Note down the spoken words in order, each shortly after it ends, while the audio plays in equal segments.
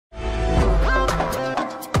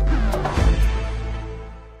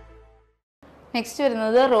Next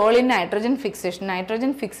role in nitrogen fixation.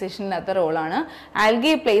 Nitrogen fixation is the role.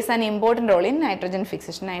 Algae plays an important role in nitrogen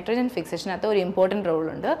fixation. Nitrogen fixation is an important role.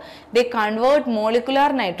 They convert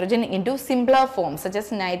molecular nitrogen into simpler forms such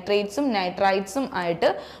as nitrates and nitrites.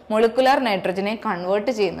 Molecular nitrogen convert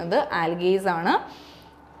algae.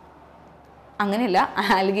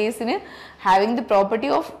 Algae having the property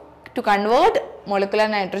of to convert molecular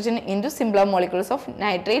nitrogen into simpler molecules of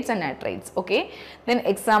nitrates and nitrites. Okay. Then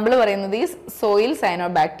example is soil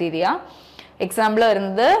cyanobacteria. Example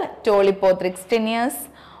is Tolipothrix tenuis,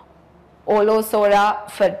 Olosora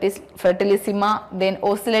fertilissima, then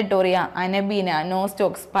Oscillatoria, Anabina,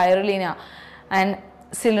 Nostoc, Spirulina, and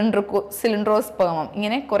Cylindrospermum.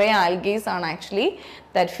 These algae are actually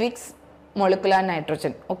that fix molecular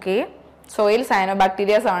nitrogen. Okay. Soil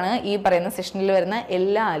cyanobacteria is this session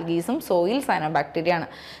algae soil cyanobacteria.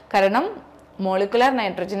 Because molecular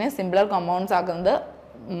nitrogen is simpler compounds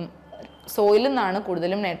soil is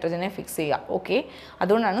nitrogen fix. Okay.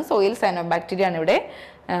 That is soil cyanobacteria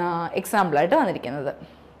example.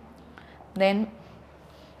 Then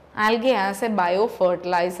algae as a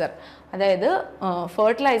biofertilizer. That is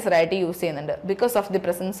fertilizer use because of the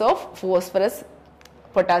presence of phosphorus,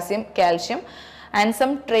 potassium, calcium, and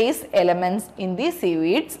some trace elements in the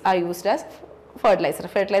seaweeds are used as fertilizer.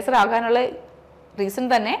 Fertilizer is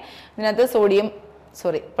reason sodium,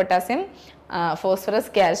 potassium, phosphorus,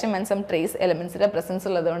 calcium, and some trace elements in the presence.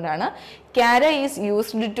 Cara is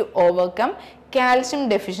used to overcome calcium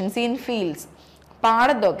deficiency in fields.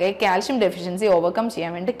 Calcium deficiency overcome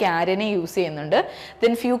carrion use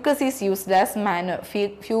then fucus is used as manure.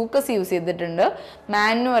 Fucus use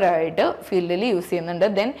manure field use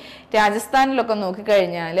then Rajasthan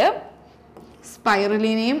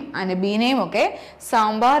spirulina anabina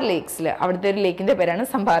Sambar lakes lake in the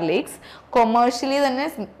Sambar lakes commercially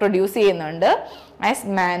produce as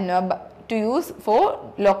manure to use for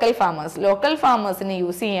local farmers. Local farmers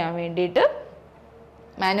use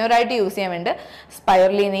manure use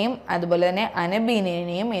spirulina and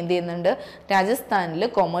anabina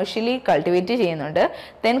Rajasthan commercially cultivated.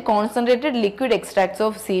 Then concentrated liquid extracts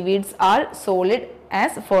of seaweeds are sold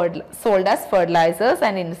as fertilizers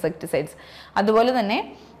and insecticides. That's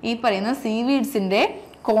why seaweeds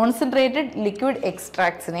concentrated liquid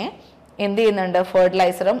extracts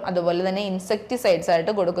fertilizer and insecticides. This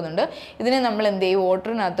we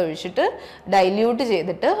water dilute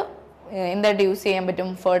in that use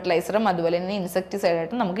fertilizer and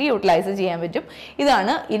insecticide utilize this is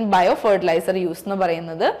in biofertilizer use.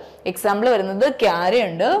 Example is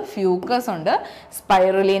carrion, fucus,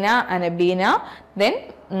 spirulina, anabina, then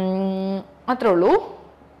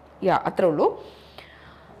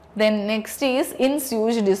then next is in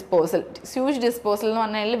sewage disposal. Sewage disposal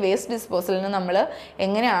is waste disposal.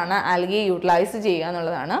 Algae utilize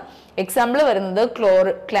example is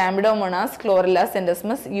Chlamydomonas, Chlorella,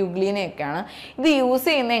 Centesmus, Euglena. This use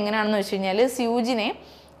is sewage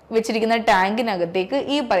tank in algae.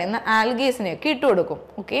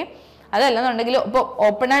 Okay. That's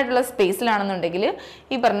open space.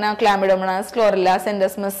 Chlamydomonas, Chlorella,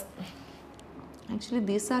 Centesmus. Actually,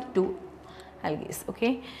 these are two algae.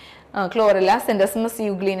 Okay. Chlorella, Centesmus,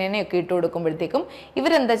 Euglena,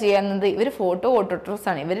 ഇവർ photo autotrophs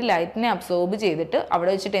ആണ്. ഇവർ ലൈറ്റിനെ absorb ചെയ്തിട്ട് അവിടെ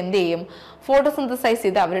വെച്ചിട്ട് എന്ത് ചെയ്യും, ഫോട്ടോസിന്തസൈസ്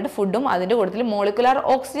ചെയ്ത് അവരുടെ ഫുഡും അതിൻ്റെ കൂട്ടത്തിൽ മോളിക്കുലാർ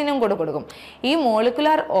ഓക്സിജനും കൂടെ കൊടുക്കും. ഈ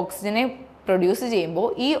മോളിക്കുലാർ ഓക്സിജനെ പ്രൊഡ്യൂസ് ചെയ്യുമ്പോൾ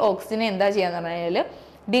ഈ ഓക്സിജനെ എന്താ ചെയ്യാന്ന് പറഞ്ഞാൽ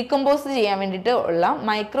ഡീകമ്പോസ് ചെയ്യാൻ വേണ്ടിയിട്ട് ഉള്ള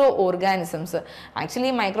മൈക്രോ ഓർഗാനിസംസ്.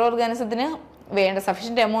 ആക്ച്വലി മൈക്രോ ഓർഗാനിസത്തിന് വേണ്ട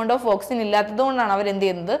സഫീഷ്യൻറ്റ് എമൗണ്ട് ഓഫ് ഓക്സിജൻ ഇല്ലാത്തതുകൊണ്ടാണ് അവരെന്ത്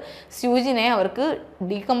ചെയ്യുന്നത്, സ്യൂജിനെ അവർക്ക്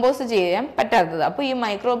ഡീകമ്പോസ് ചെയ്യാൻ പറ്റാത്തത്. അപ്പോൾ ഈ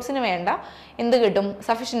മൈക്രോബ്സിന് വേണ്ട എന്ത് കിട്ടും,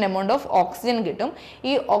 സഫീഷ്യൻറ്റ് എമൗണ്ട് ഓഫ് ഓക്സിജൻ കിട്ടും.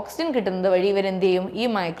 ഈ ഓക്സിജൻ കിട്ടുന്നത് വഴി ഇവരെന്ത് ചെയ്യും, ഈ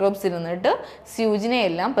മൈക്രോബ്സ് ഇരുന്നിട്ട് സ്യൂജിനെ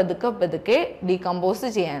എല്ലാം പതുക്കെ പതുക്കെ ഡീകമ്പോസ്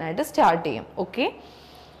ചെയ്യാനായിട്ട് സ്റ്റാർട്ട് ചെയ്യും. ഓക്കെ,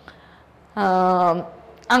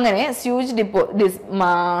 അങ്ങനെ സ്യൂജ്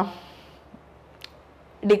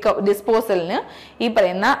disposal ഈ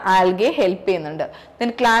പറയുന്ന ആൽഗെ ഹെൽപ്പ് ചെയ്യുന്നുണ്ട്. Then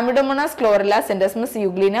Chlamydomonas, Chlorella, Centesmus,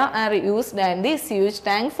 Euglena are used in the sewage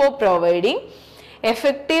tank for providing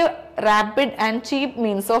effective, rapid and cheap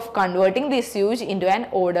means of converting the sewage into an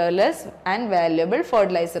odorless and valuable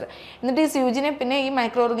fertilizer. എന്നിട്ട് ഈ സ്യൂജിനെ പിന്നെ ഈ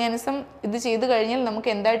micro organism ഇത് ചെയ്ത് കഴിഞ്ഞാൽ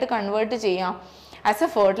നമുക്ക് എന്തായിട്ട് കൺവേർട്ട് ചെയ്യാം, ആസ് എ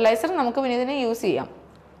ഫെർട്ടിലൈസർ നമുക്ക് പിന്നെ ഇതിനെ യൂസ് ചെയ്യാം.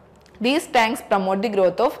 These tanks promote the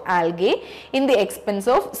growth of algae in the expense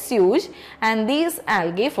of sewage, and these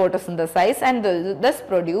algae photosynthesize and thus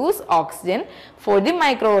produce oxygen for the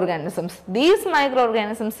microorganisms. These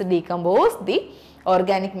microorganisms decompose the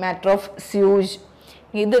organic matter of sewage.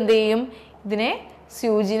 Idine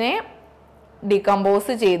sewage decompose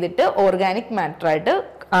ചെയ്തിട്ട് organic matter ആയിട്ട്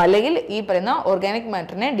അല്ലെങ്കിൽ ഈ പറയുന്ന organic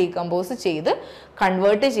മാറ്ററിനെ decompose ചെയ്ത്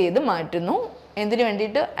convert ചെയ്ത് മാറ്റുന്നു എന്തിനു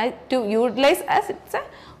വേണ്ടിയിട്ട് to utilise as it's A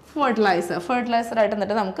fertiliser ആയിട്ട്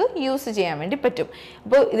എന്നിട്ട് നമുക്ക് യൂസ് ചെയ്യാൻ വേണ്ടി പറ്റും.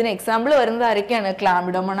 അപ്പോൾ ഇതിന് എക്സാമ്പിൾ വരുന്നത് ആരൊക്കെയാണ്?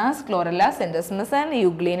 Chlamydomonas, chlorella, സെൻഡസ്മസ് and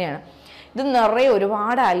യൂഗ്ലീനയാണ്. ഇത് നിറയെ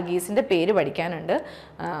ഒരുപാട് ആൽഗീസിൻ്റെ പേര് പഠിക്കാനുണ്ട്.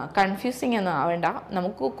 കൺഫ്യൂസിങ് ഒന്നും ആവേണ്ട,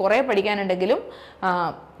 നമുക്ക് കുറേ പഠിക്കാനുണ്ടെങ്കിലും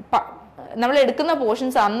നമ്മൾ എടുക്കുന്ന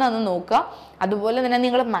പോർഷൻസ് അന്ന് നോക്കുക. അതുപോലെ തന്നെ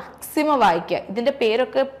നിങ്ങൾ മാക്സിമം വായിക്കുക. ഇതിൻ്റെ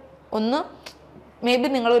പേരൊക്കെ ഒന്ന് മേ ബി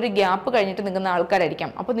നിങ്ങളൊരു ഗ്യാപ്പ് കഴിഞ്ഞിട്ട് നിൽക്കുന്ന ആൾക്കാരായിരിക്കാം.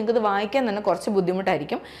 അപ്പോൾ നിങ്ങൾക്കിത് വായിക്കാൻ തന്നെ കുറച്ച്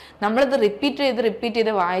ബുദ്ധിമുട്ടായിരിക്കും. നമ്മളിത് റിപ്പീറ്റ്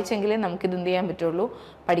ചെയ്ത് വായിച്ചെങ്കിലേ നമുക്കിത് എന്ത് ചെയ്യാൻ പറ്റുള്ളൂ,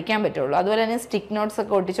 പഠിക്കാൻ പറ്റുള്ളൂ. അതുപോലെ തന്നെ സ്റ്റിക്ക് നോട്ട്സ്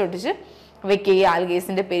ഒക്കെ ഒട്ടിച്ച് വെക്കുക. ഈ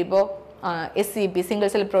ആൽഗേസിൻ്റെ പേര് ഇപ്പോൾ SCP സിംഗിൾ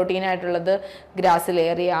സെൽ പ്രോട്ടീൻ ആയിട്ടുള്ളത്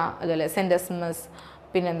ഗ്രാസിലേറിയ, അതുപോലെ സെൻഡസ്മസ്,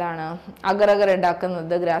 പിന്നെന്താണ് അഗർ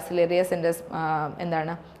ഉണ്ടാക്കുന്നത് ഗ്രാസിലേറിയ,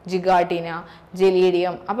 എന്താണ് ജിഗാട്ടീന,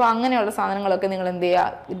 ജെലീഡിയം. അപ്പോൾ അങ്ങനെയുള്ള സാധനങ്ങളൊക്കെ നിങ്ങൾ എന്ത്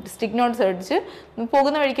ചെയ്യുക, സ്റ്റിക്ക് നോട്ട്സ് അടിച്ച്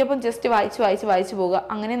പോകുന്ന വഴിക്കപ്പം ജസ്റ്റ് വായിച്ച് പോവുക.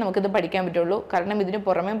 അങ്ങനെ നമുക്കിത് പഠിക്കാൻ പറ്റുള്ളൂ. കാരണം ഇതിന്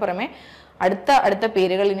പുറമേ അടുത്ത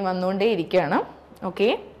പേരുകൾ ഇനി വന്നുകൊണ്ടേ ഇരിക്കുകയാണ്. Okay,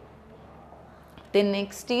 then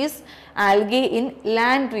next is algae in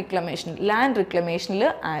land reclamation. Land reclamationil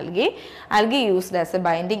algae used as a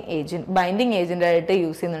binding agent ആയിട്ട്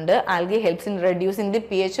യൂസ് ചെയ്യുന്നുണ്ട്. algae helps in reducing the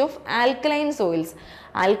pH of alkaline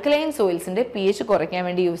soilsന്റെ pH കുറയ്ക്കാൻ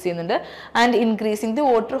വേണ്ടി യൂസ് ചെയ്യുന്നുണ്ട്. and increasing the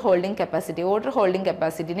water holding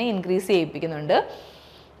capacity increase ചെയ്യിപ്പിക്കുന്നുണ്ട്.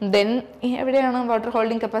 then എവിടെയാണ് water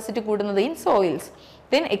holding capacity കൂടുന്നത്? In soils.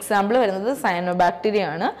 then example വരുന്നത് cyanobacteria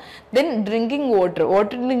ആണ്. then drinking water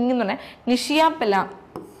drinking എന്ന് പറഞ്ഞാൽ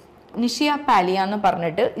നിഷിയ പാലിയ എന്ന്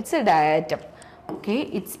പറഞ്ഞിട്ട് it's A ഡയറ്റം. Okay,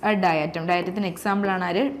 it's A ഡയറ്റത്തിന് example ആണ്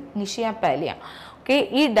ആര്? നിഷിയ പാലിയ. ഓക്കെ,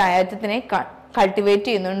 ഈ ഡയറ്റത്തിനെ കൾട്ടിവേറ്റ്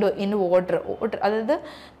ചെയ്യുന്നുണ്ട് ഇൻ വാട്ടർ. അതായത്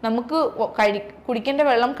നമുക്ക് കുടിക്കേണ്ട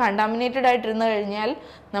വെള്ളം കണ്ടാമിനേറ്റഡ് ആയിട്ടിരുന്നു കഴിഞ്ഞാൽ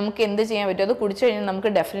നമുക്ക് എന്ത് ചെയ്യാൻ പറ്റും? അത് കുടിച്ചു കഴിഞ്ഞാൽ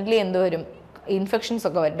നമുക്ക് ഡെഫിനറ്റ്ലി എന്ത് വരും? ഇൻഫെക്ഷൻസ്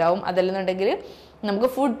ഒക്കെ ഉണ്ടാവും. അതല്ലെന്നുണ്ടെങ്കിൽ നമുക്ക്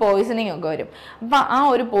ഫുഡ് പോയിസണിങ് ഒക്കെ വരും. അപ്പം ആ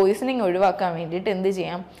ഒരു പോയിസണിങ് ഒഴിവാക്കാൻ വേണ്ടിയിട്ട് എന്ത്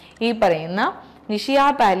ചെയ്യാം? ഈ പറയുന്ന നിഷിയ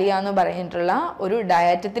പാലിയ എന്ന് പറഞ്ഞിട്ടുള്ള ഒരു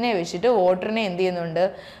ഡയറ്റത്തിനെ വെച്ചിട്ട് വാട്ടറിനെ എന്ത് ചെയ്യുന്നുണ്ട്?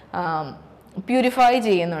 പ്യൂരിഫൈ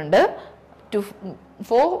ചെയ്യുന്നുണ്ട്.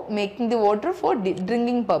 For making the water for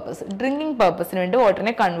drinking പർപ്പസിന് വേണ്ടി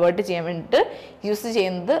വാട്ടറിനെ കൺവേർട്ട് ചെയ്യാൻ വേണ്ടിയിട്ട് യൂസ്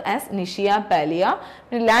ചെയ്യുന്നത് ആസ് നിഷിയ പാലിയ.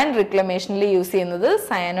 ലാൻഡ് റിക്ലമേഷനിൽ യൂസ് ചെയ്യുന്നത്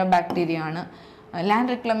സയനോബാക്ടീരിയ ആണ്.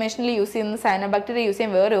 ലാൻഡ് റിക്ലമേഷനിൽ യൂസ് ചെയ്യുന്ന സയനോബാക്ടീരിയ യൂസ്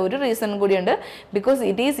ചെയ്യാൻ വേറെ ഒരു റീസൺ കൂടിയുണ്ട്. Because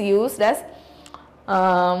it is used as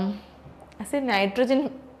A nitrogen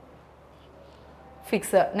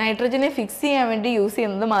നൈട്രജനെ fix ചെയ്യാൻ വേണ്ടി യൂസ്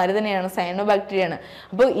ചെയ്യുന്നത് മാതിരി തന്നെയാണ്, സയനോബാക്ടീരിയ ആണ്.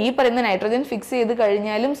 അപ്പോൾ ഈ പറയുന്ന നൈട്രജൻ ഫിക്സ് ചെയ്ത്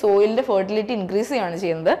കഴിഞ്ഞാലും സോയിലിൻ്റെ ഫെർട്ടിലിറ്റി ഇൻക്രീസ് ചെയ്യുകയാണ്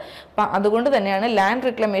ചെയ്യുന്നത്. അപ്പം അതുകൊണ്ട് തന്നെയാണ് ലാൻഡ്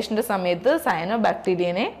റിക്ലമേഷൻ്റെ സമയത്ത്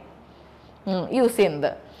സയനോബാക്ടീരിയനെ യൂസ്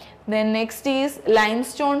ചെയ്യുന്നത്. Then next is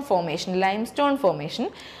limestone formation.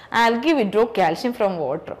 Algae withdraw calcium from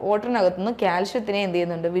water. വാട്ടറിനകത്തുനിന്ന് കാൽഷ്യത്തിനെ എന്ത്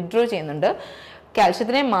ചെയ്യുന്നുണ്ട്? വിഡ്രോ ചെയ്യുന്നുണ്ട്.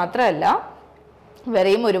 കാൽഷ്യത്തിനെ മാത്രമല്ല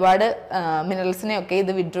വേറെയും ഒരുപാട് മിനറൽസിനെയൊക്കെ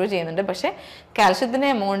ഇത് വിഡ്രോ ചെയ്യുന്നുണ്ട്. പക്ഷേ കാൽഷ്യത്തിൻ്റെ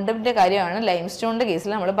എമൗണ്ടിൻ്റെ കാര്യമാണ് ലൈംസ്റ്റോണിൻ്റെ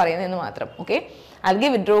കേസിൽ നമ്മൾ പറയുന്നതെന്ന് മാത്രം. Okay, algae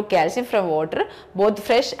withdraw calcium from water both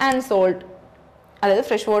fresh and salt. അതായത്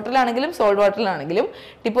fresh വാട്ടറിലാണെങ്കിലും salt വാട്ടറിലാണെങ്കിലും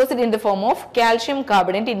deposit in the form of calcium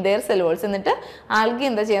carbonate in there cell walls. എന്നിട്ട് ആൽഗി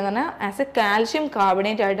എന്താ ചെയ്യുന്നത് പറഞ്ഞാൽ ആസ് എ കാൽഷ്യം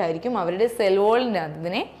കാർബണേറ്റ് ആയിട്ടായിരിക്കും അവരുടെ സെൽ വോളിൻ്റെ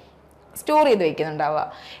അതിനെ സ്റ്റോർ ചെയ്ത് വെക്കുന്നുണ്ടാവുക.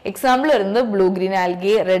 എക്സാമ്പിൾ വരുന്നത് blue green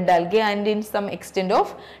algae, red algae and in some extent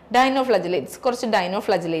of ഡൈനോഫ്ലജലേറ്റ്സ്. കുറച്ച്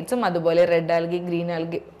ഡൈനോഫ്ലജലേറ്റ്സും അതുപോലെ റെഡ് ആൽഗെ,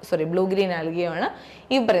 ബ്ലൂ ഗ്രീൻ ആൽഗെയാണ്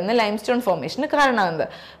ഈ പറയുന്ന ലൈംസ്റ്റോൺ ഫോർമേഷന് കാരണമാകുന്നത്.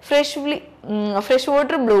 Fresh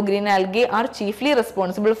water blue green algae R chiefly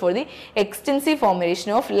responsible for the extensive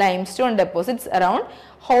formation of limestone deposits around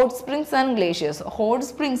hot springs and glaciers. Hot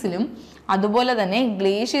സ്പ്രിങ്സിലും അതുപോലെ തന്നെ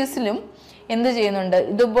ഗ്ലേഷ്യേഴ്സിലും എന്ത് ചെയ്യുന്നുണ്ട്?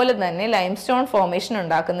 ഇതുപോലെ തന്നെ ലൈംസ്റ്റോൺ ഫോർമേഷൻ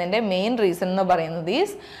ഉണ്ടാക്കുന്നതിൻ്റെ മെയിൻ റീസൺ എന്ന് പറയുന്നത്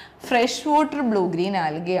is fresh water blue green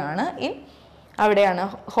algae ആണ്. അവിടെയാണ്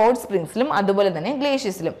ഹോട്ട് സ്പ്രിങ്സിലും അതുപോലെ തന്നെ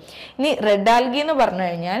ഗ്ലേഷ്യേഴ്സിലും. ഇനി റെഡ് ആൽഗെ എന്ന് പറഞ്ഞു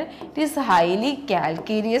കഴിഞ്ഞാൽ it is highly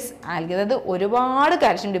calcareous algae. അതായത് ഒരുപാട്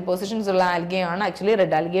കാൽഷ്യം ഡിപ്പോസിഷൻസ് ഉള്ള ആൽഗെയാണ് ആക്ച്വലി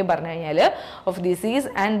റെഡ് ആൽഗെ പറഞ്ഞു കഴിഞ്ഞാൽ of ദിസീസ്.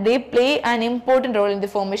 And they play an important role in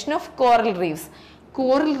the formation of coral reefs.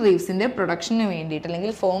 Coral റീഫ്സിൻ്റെ production വേണ്ടിയിട്ട്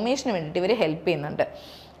അല്ലെങ്കിൽ ഫോർമേഷന് വേണ്ടിയിട്ട് ഇവർ ഹെൽപ്പ് ചെയ്യുന്നുണ്ട്.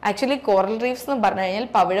 ആക്ച്വലി കോറൽ റീഫ്സ് എന്ന് പറഞ്ഞു കഴിഞ്ഞാൽ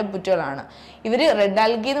പവിഴപ്പുറ്റുകളാണ്. ഇവർ റെഡ്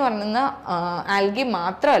ആൽഗെ എന്ന് പറയുന്ന ആൽഗെ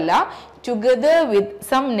മാത്രമല്ല, ടുഗദർ വിത്ത്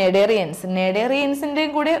സം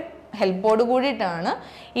നെഡേറിയൻസിൻ്റെയും കൂടെ ഹെൽപ്പോട് കൂടിയിട്ടാണ്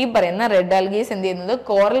ഈ പറയുന്ന റെഡ് ആൽഗേസ് എന്ത് ചെയ്യുന്നത്?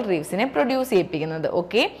 Coral റീഫ്സിനെ produce ചെയ്യിപ്പിക്കുന്നത്.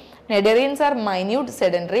 Okay, നെഡേറിയൻസ് R minute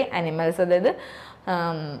sedentary animals. അതായത്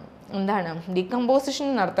എന്താണ് ഡീകമ്പോസിഷൻ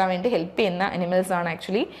നടത്താൻ വേണ്ടി ഹെൽപ്പ് ചെയ്യുന്ന അനിമൽസ് ആണ്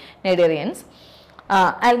actually നെഡേറിയൻസ്.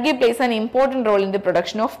 Algae plays an important role in the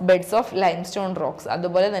production of beds of limestone rocks.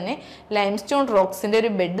 അതുപോലെ തന്നെ ലൈംസ്റ്റോൺ റോക്സിൻ്റെ ഒരു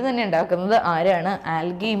ബെഡ് തന്നെ ഉണ്ടാക്കുന്നത് ആരാണ്?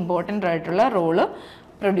 ആൽഗെ ഇമ്പോർട്ടൻ്റ് ആയിട്ടുള്ള റോള്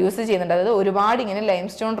പ്രൊഡ്യൂസ് ചെയ്യുന്നുണ്ട്. അതായത് ഒരുപാട് ഇങ്ങനെ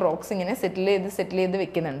ലൈംസ്റ്റോൺ റോക്സ് ഇങ്ങനെ സെറ്റിൽ ചെയ്ത്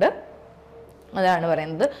വെക്കുന്നുണ്ട്. അതാണ്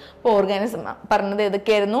പറയുന്നത്. അപ്പോൾ ഓർഗാനിസം പറഞ്ഞത്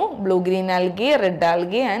ഏതൊക്കെയായിരുന്നു? Blue green algae, red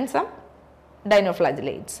algae and some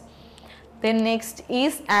dinoflagellates. Then next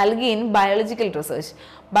is algae in biological research.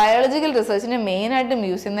 Biological റിസർച്ചിന് മെയിനായിട്ടും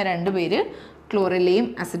യൂസ് ചെയ്യുന്ന രണ്ട് പേര് ക്ലോറല്ലയും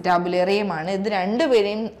അസറ്റാബുലേറിയയുമാണ്. ഇത്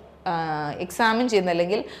രണ്ടുപേരെയും എക്സാമിൻ ചെയ്യുന്ന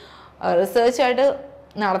അല്ലെങ്കിൽ റിസർച്ചായിട്ട്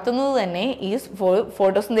നടത്തുന്നത് തന്നെ ഈ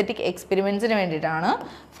ഫോട്ടോസിന്തറ്റിക് എക്സ്പെരിമെൻറ്റ്സിന് വേണ്ടിയിട്ടാണ്.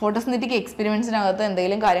 ഫോട്ടോസിന്തറ്റിക് എക്സ്പെരിമെൻറ്റ്സിനകത്ത്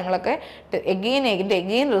എന്തെങ്കിലും കാര്യങ്ങളൊക്കെ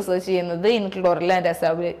എഗെയിൻ റിസർച്ച് ചെയ്യുന്നത് in chlorella and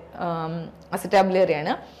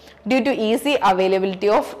അസറ്റാബുലേറിയാണ്. Due to easy availability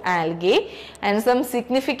of algae and some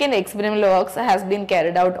significant experimental works has been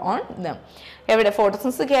carried out on them. എവിടെ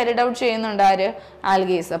ഫോട്ടോസിന്തസിസ് ക്യാരിഡ് ഔട്ട് ചെയ്യുന്നുണ്ട് ആര്?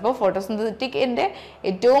 ആൽഗേസ്. അപ്പോൾ ഫോട്ടോസിന്തറ്റിക്കിൻ്റെ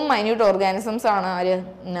ഏറ്റവും മൈന്യൂട്ട് ഓർഗാനിസംസ് ആണ് ആര്?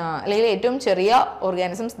 അല്ലെങ്കിൽ ഏറ്റവും ചെറിയ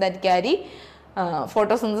ഓർഗാനിസംസ് ദാറ്റ് ക്യാരി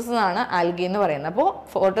ഫോട്ടോസിന്തസിസ് ആണ് ആൽഗെ എന്ന് പറയുന്നത്. അപ്പോൾ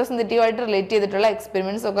ഫോട്ടോസിന്തറ്റിക്കുമായിട്ട് റിലേറ്റ് ചെയ്തിട്ടുള്ള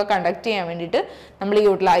എക്സ്പെരിമെൻറ്റ്സ് ഒക്കെ കണ്ടക്ട് ചെയ്യാൻ വേണ്ടിയിട്ട് നമ്മൾ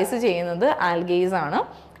യൂട്ടിലൈസ് ചെയ്യുന്നത് ആൽഗേസ് ആണ്.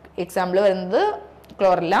 എക്സാമ്പിൾ വരുന്നത്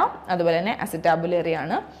ക്ലോറല്ല, അതുപോലെ തന്നെ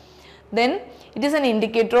അസറ്റാബുലേറിയാണ്. Then it is an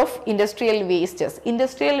indicator of industrial wastes.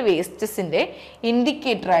 Industrial wastesന്റെ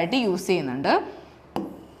indicator ആയിട്ട് യൂസ് ചെയ്യുന്നുണ്ട്.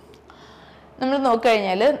 നമ്മൾ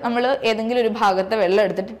നോക്കിക്കഴിഞ്ഞാൽ നമ്മൾ ഏതെങ്കിലും ഒരു ഭാഗത്തെ വെള്ളം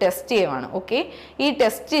എടുത്തിട്ട് ടെസ്റ്റ് ചെയ്യുവാണ്. ഓക്കെ, ഈ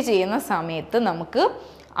ടെസ്റ്റ് ചെയ്യുന്ന സമയത്ത് നമുക്ക്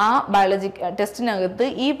ആ ടെസ്റ്റിനകത്ത്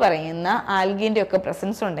ഈ പറയുന്ന ആൽഗിൻ്റെ ഒക്കെ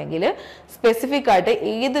പ്രസൻസ് ഉണ്ടെങ്കിൽ സ്പെസിഫിക് ആയിട്ട്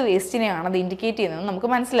ഏത് വേസ്റ്റിനെയാണ് അത് ഇൻഡിക്കേറ്റ് ചെയ്യുന്നത് നമുക്ക്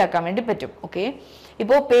മനസ്സിലാക്കാൻ വേണ്ടി പറ്റും. ഓക്കെ,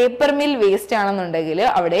 ഇപ്പോൾ പേപ്പർ മിൽ വേസ്റ്റ് ആണെന്നുണ്ടെങ്കിൽ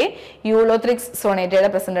അവിടെ യൂളോത്രിക്സ് സോണേറ്റയുടെ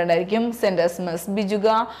പ്രസന്റ് ഉണ്ടായിരിക്കും. സെൻഡസ്മസ്, ബിജുഗ,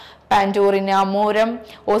 പാൻറ്റോറിന, മോരം,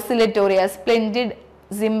 ഓസിലറ്റോറിയ, സ്പ്ലെൻഡിഡ്,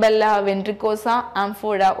 സിംബല്ല, വെൻട്രിക്കോസ,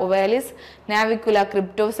 ആംഫോഡ, ഒവാലിസ്, നാവിക്കുല,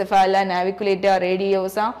 ക്രിപ്റ്റോസെഫാല, നാവിക്കുലേറ്റ,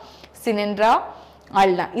 റേഡിയോസ, സിനെൻഡ്ര,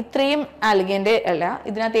 അൾന. ഇത്രയും ആൽഗേൻ്റെ അല്ല,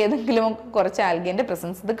 ഇതിനകത്ത് ഏതെങ്കിലും കുറച്ച് ആൽഗേൻ്റെ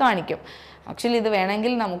പ്രസൻസ് ഇത് കാണിക്കും. ആക്ച്വലി ഇത്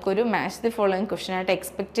വേണമെങ്കിൽ നമുക്കൊരു മാച്ച് ദി ഫോളോയിങ് ക്വസ്റ്റ്യൻ ആയിട്ട്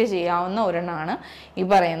എക്സ്പെക്റ്റ് ചെയ്യാവുന്ന ഒരെണ്ണമാണ് ഈ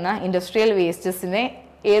പറയുന്ന ഇൻഡസ്ട്രിയൽ വേസ്റ്റസിനെ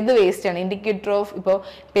ഏത് വേസ്റ്റാണ് ഇൻഡിക്കേറ്റർ ഓഫ്. ഇപ്പോൾ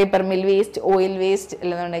paper mill waste, oil waste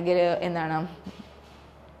അല്ലെന്നുണ്ടെങ്കിൽ എന്താണ്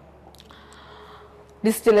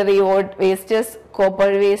distillery wastes,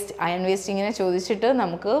 copper waste, iron waste, ഇങ്ങനെ ചോദിച്ചിട്ട്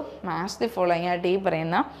നമുക്ക് മാച്ച് ദി ഫോളോയിങ് ആയിട്ട് ഈ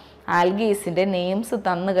പറയുന്ന ആൽഗീസിൻ്റെ നെയിംസ്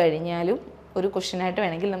തന്നു കഴിഞ്ഞാലും ഒരു ക്വസ്റ്റ്യൻ ആയിട്ട്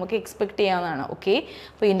വേണമെങ്കിൽ നമുക്ക് എക്സ്പെക്ട് ചെയ്യാവുന്നതാണ്. ഓക്കെ,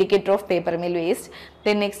 അപ്പോൾ indicator of paper mill waste.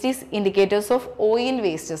 Then next is indicators of oil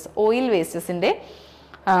wastes. Oil വേസ്റ്റസിൻ്റെ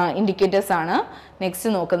indicators ആണ് നെക്സ്റ്റ്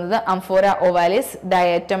നോക്കുന്നത്. അംഫോറ ഒവാലിസ്,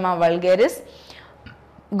 ഡയറ്റമ vulgaris,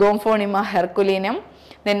 ഗോംഫോണിമ ഹെർക്കുലിനം,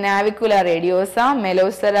 then നാവിക്കുല റേഡിയോസ,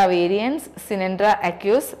 മെലോസറ variance, സിനെൻഡ്ര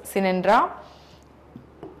accuse, സിനെൻഡ്ര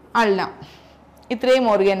ulna. ഇത്രയും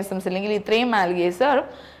ഓർഗാനിസംസ് അല്ലെങ്കിൽ ഇത്രയും ആൽഗേസ്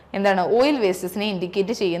എന്താണ് ഓയിൽ വേസ്റ്റസിനെ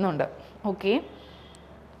ഇൻഡിക്കേറ്റ് ചെയ്യുന്നുണ്ട്. Okay,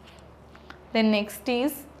 then next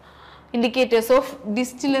is indicators of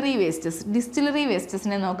distillery wastes. Distillery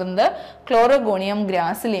വേസ്റ്റസിനെ നോക്കുന്നത് ക്ലോറോഗോണിയം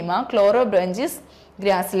ഗ്രാസിലിമ, ക്ലോറോബ്രഞ്ചിസ്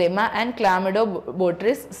ഗ്രാസിലിമ and ക്ലാമിഡോ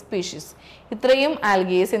ബോട്രിസ് species. ഇത്രയും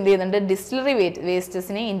algaes എന്ത് ചെയ്യുന്നുണ്ട്? ഡിസ്റ്റിലറി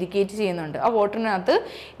വേസ്റ്റസിനെ ഇൻഡിക്കേറ്റ് ചെയ്യുന്നുണ്ട്. ആ വാട്ടറിനകത്ത്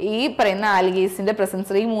ഈ പറയുന്ന ആൽഗേസിൻ്റെ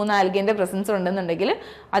പ്രസൻസ്, ഈ 3 ആൽഗേൻ്റെ പ്രസൻസ് ഉണ്ടെന്നുണ്ടെങ്കിൽ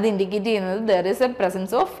അത് ഇൻഡിക്കേറ്റ് ചെയ്യുന്നത് there is A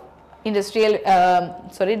presence of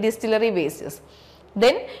distillery wastes.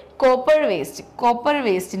 Then copper waste. Copper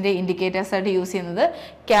വേസ്റ്റിൻ്റെ indicators ആയിട്ട് യൂസ് ചെയ്യുന്നത്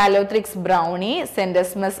കാലോത്രിക്സ് ബ്രൗണി,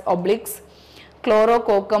 സെൻഡസ്മസ് ഒബ്ലിക്സ്,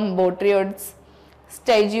 ക്ലോറോകോക്കം ബോട്രിയോഡ്സ്,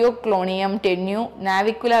 സ്റ്റൈജിയോക്ലോണിയം ടെന്യൂ,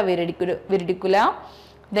 നാവിക്കുല വിരിഡിക്കുല,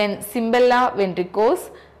 ദെൻ സിംബെല്ല വെൻട്രിക്കോസ്,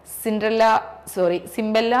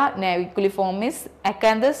 സിംബെല്ല നാവിക്കുലിഫോമിസ്,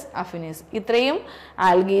 അക്കാന്തസ് അഫിനിസ്. ഇത്രയും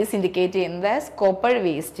ആൽഗീസ് ഇൻഡിക്കേറ്റ് ചെയ്യുന്നത് copper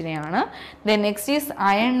വേസ്റ്റിനെയാണ്. Then next is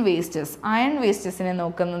iron wastes. Iron വേസ്റ്റസിനെ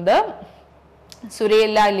നോക്കുന്നത്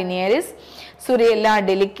സുരേല്ല ലിനിയറിസ്, സുരേല്ല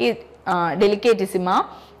delicatissima,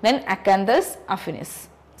 then acanthus affinis.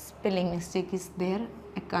 Spelling mistake is there.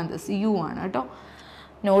 Acanthus U ആണ് കേട്ടോ,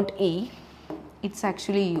 not E, it's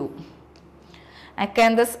actually U.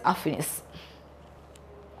 Acanthus affinis.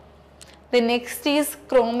 The next is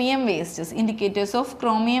chromium wastes. Indicators of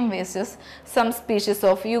chromium wastes. Some species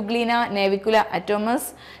of Euglena, Navicula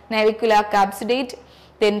atomus, Navicula capsudate,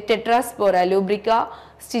 then Tetraspora lubrica,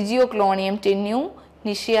 Stygioclonium tenue,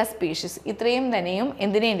 Nischia species. ഇത്രയും തന്നെയും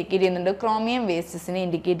എന്തിനെ indicate ചെയ്യുന്നുണ്ട്? Chromium വേസ്റ്റസിനെ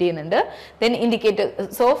indicate ചെയ്യുന്നുണ്ട്. Then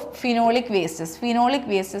indicators of phenolic wastes. Phenolic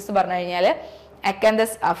wastes പറഞ്ഞു കഴിഞ്ഞാൽ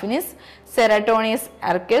അക്കാന്തസ് അഫിനിസ്, സെറട്ടോണിയസ്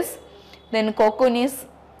അർക്കസ്, then കോക്കോനിസ്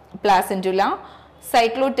പ്ലാസെന്റുല,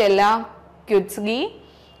 സൈക്ലോടെല്ല ക്യുട്സ്ഗി,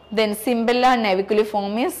 then സിംബെല്ല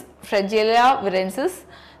നാവിക്കുലിഫോമിസ്, ഫ്രജില വിറൻസിസ്,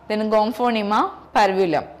 then ഗോംഫോണിമ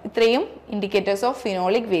പർവ്യുലം. ഇത്രയും indicators of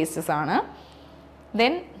phenolic wastes ആണ്.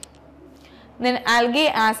 Then algae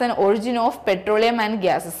as an origin of petroleum and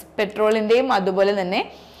gases. പെട്രോളിൻ്റെയും അതുപോലെ തന്നെ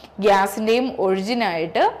ഗ്യാസിൻ്റെയും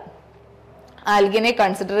ഒറിജിനായിട്ട് ആൽഗിനെ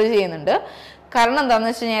കൺസിഡർ ചെയ്യുന്നുണ്ട്. കാരണം എന്താണെന്ന്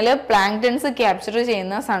വെച്ച് കഴിഞ്ഞാൽ പ്ലാങ്ക്ടൺസ് ക്യാപ്ചർ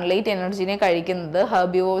ചെയ്യുന്ന സൺലൈറ്റ് എനർജീനെ കഴിക്കുന്നത്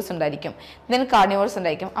ഹെർബിവോഴ്സ് ഉണ്ടായിരിക്കും, ദെൻ കാർണിവോഴ്സ്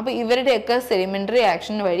ഉണ്ടായിരിക്കും. അപ്പോൾ ഇവരുടെയൊക്കെ സെഡിമെന്ററി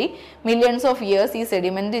ആക്ഷൻ വഴി മില്യൺസ് ഓഫ് ഇയേഴ്സ് ഈ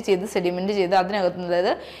സെഡിമെന്റ് ചെയ്ത് അതിനകത്ത്,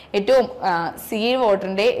 അതായത് ഏറ്റവും സീ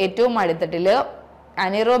വാട്ടറിന്റെ ഏറ്റവും അടിത്തട്ടിൽ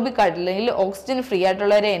അനേറോബിക് ആയിട്ട് അല്ലെങ്കിൽ ഓക്സിജൻ ഫ്രീ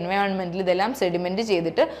ആയിട്ടുള്ള ഒരു എൻവയോൺമെന്റിൽ ഇതെല്ലാം സെഡിമെന്റ്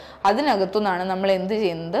ചെയ്തിട്ട് അതിനകത്തുനിന്നാണ് നമ്മൾ എന്ത്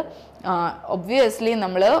ചെയ്യുന്നത്, ഒബ്വിയസ്ലി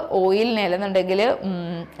നമ്മൾ ഓയിലിനെ അല്ലെന്നുണ്ടെങ്കിൽ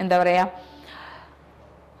എന്താ പറയുക,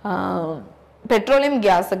 പെട്രോളിയം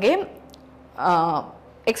ഗ്യാസ് ഒക്കെ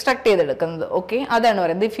എക്സ്ട്രാക്ട് ചെയ്തെടുക്കുന്നത്. ഓക്കെ, അതാണ്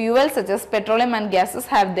പറയുന്നത്. The fuel such as petroleum and gases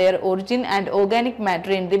have their origin and organic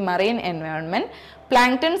matter in the marine environment.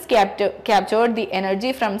 Planktons captured the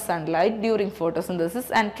energy from sunlight during photosynthesis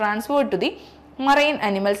and transferred to the marine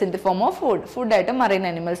animals in the form of food ആയിട്ട് marine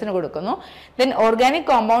animals ന് കൊടുക്കുന്നു. Then organic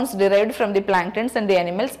compounds derived from the planktons and the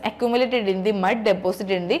animals accumulated in the mud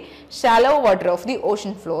deposited in the shallow water of the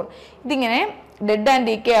ocean floor. ഇതിങ്ങനെ dead and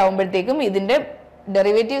decay ആകുമ്പോഴത്തേക്കും ഇതിന്റെ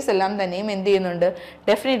derivatives എല്ലാം തന്നെയും എന്ത് ചെയ്യുന്നുണ്ട്,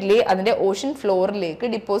 ഡെഫിനറ്റ്ലി അതിന്റെ ഓഷൻ ഫ്ലോറിലേക്ക്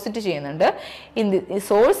ഡിപ്പോസിറ്റ് ചെയ്യുന്നുണ്ട്. In the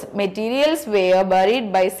source materials wear buried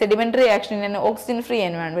by sedimentary action in oxygen free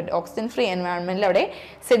environment. Oxygen free എൻവയോൺമെന്റിൽ അവിടെ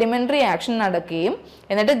സെഡിമെന്ററി ആക്ഷൻ നടക്കുകയും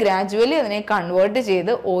എന്നിട്ട് ഗ്രാജുവലി അതിനെ കൺവേർട്ട്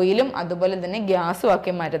ചെയ്ത് ഓയിലും അതുപോലെ തന്നെ ഗ്യാസും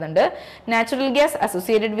ആക്കി മാറ്റുന്നുണ്ട്. Natural gas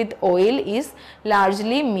associated with oil is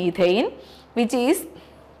largely methane which is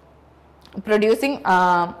producing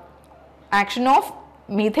action of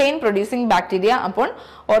methane producing bacteria അപ്പോൾ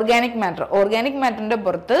ഓർഗാനിക് മാറ്റർ. ഓർഗാനിക് മാറ്ററിന്റെ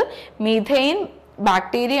പുറത്ത് മീഥെയിൻ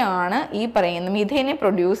ബാക്ടീരിയ ആണ് ഈ പറയുന്ന മീഥെയിനെ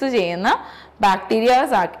പ്രൊഡ്യൂസ് ചെയ്യുന്ന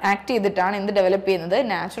ബാക്ടീരിയാസ് ആക്ട് ചെയ്തിട്ടാണ് എന്ത് ഡെവലപ്പ് ചെയ്യുന്നത്,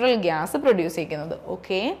 നാച്ചുറൽ ഗ്യാസ് പ്രൊഡ്യൂസ് ചെയ്യുന്നത്.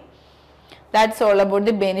 Okay, that's all about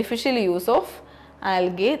the beneficial use of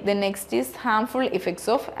algae. Then next is harmful effects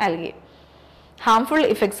of algae. Harmful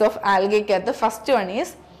effects of ആൽഗയ്ക്കകത്ത് first one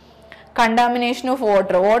is contamination of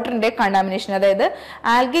water. വാട്ടറിന്റെ contamination, അതായത്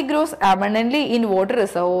algae gross abundantly in water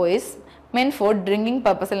reservoirs മെന്റ് four drinking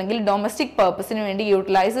purpose അല്ലെങ്കിൽ domestic പർപ്പസിന് വേണ്ടി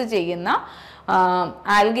utilise ചെയ്യുന്ന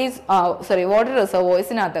water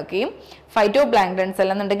റിസർവോയ്സിനകത്തൊക്കെയും phyto planktons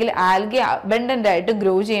അല്ലെന്നുണ്ടെങ്കിൽ algae abundant ആയിട്ട്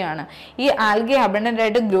grow ചെയ്യാണ്. ഈ algae abundant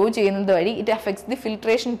ആയിട്ട് ഗ്രോ ചെയ്യുന്നത് വഴി it affects the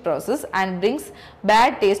filtration process and brings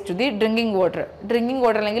bad taste to the drinking water. Drinking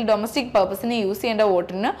water അല്ലെങ്കിൽ ഡൊമസ്റ്റിക് പർപ്പസിന് യൂസ് ചെയ്യേണ്ട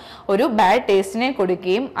വാട്ടറിന് ഒരു ബാഡ് ടേസ്റ്റിനെ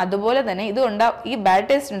കൊടുക്കുകയും അതുപോലെ തന്നെ ഈ ബാഡ്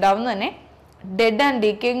ടേസ്റ്റ് ഉണ്ടാവുന്നത് തന്നെ dead and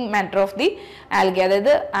decaying matter of the algae,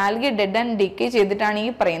 അതായത് ആൽഗെ ഡെഡ് ആൻഡ് ഡീക്കേ ചെയ്തിട്ടാണ്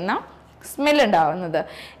ഈ പറയുന്ന സ്മെൽ ഉണ്ടാവുന്നത്.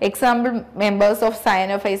 Example members of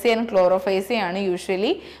സയനോഫൈസി and Chlorophyceae ആണ്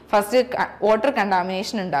യൂഷ്വലി ഫസ്റ്റ് വാട്ടർ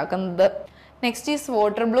കണ്ടാമിനേഷൻ ഉണ്ടാക്കുന്നത്. നെക്സ്റ്റ് ഈസ്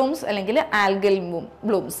വാട്ടർ ബ്ലൂംസ് അല്ലെങ്കിൽ ആൽഗൽ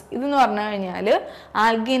ബ്ലൂംസ്. ഇതെന്ന് പറഞ്ഞു കഴിഞ്ഞാൽ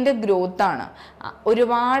ആൽഗേൻ്റെ ഗ്രോത്ത് ആണ്.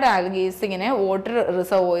 ഒരുപാട് ആൽഗേസ് ഇങ്ങനെ വാട്ടർ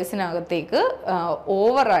റിസർവോയ്സിനകത്തേക്ക്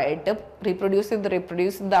ഓവറായിട്ട് റീപ്രൊഡ്യൂസ്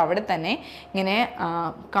ചെയ്ത് അവിടെ തന്നെ ഇങ്ങനെ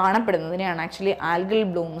കാണപ്പെടുന്നതിനെയാണ് ആക്ച്വലി ആൽഗൽ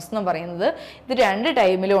ബ്ലൂംസ് എന്ന് പറയുന്നത്. ഇത് രണ്ട്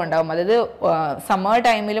ടൈമിലും ഉണ്ടാകും, അതായത് സമ്മർ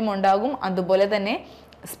ടൈമിലും ഉണ്ടാകും, അതുപോലെ തന്നെ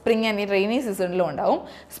സ്പ്രിംഗ് ആൻഡ് റെയിനി സീസണിലും ഉണ്ടാവും.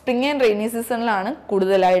 സ്പ്രിംഗ് ആൻഡ് റെയിനി സീസണിലാണ്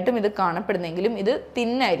കൂടുതലായിട്ടും ഇത് കാണപ്പെടുന്നെങ്കിലും ഇത്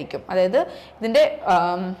തിന്നായിരിക്കും, അതായത് ഇതിൻ്റെ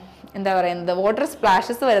എന്താ പറയുന്നത് വാട്ടർ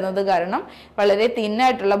സ്പ്ലാഷസ് വരുന്നത് കാരണം വളരെ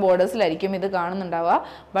തിന്നായിട്ടുള്ള ബോർഡേഴ്സിലായിരിക്കും ഇത് കാണുന്നുണ്ടാവുക.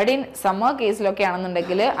 ബട്ട് ഇൻ സമ്മർ കേസിലൊക്കെ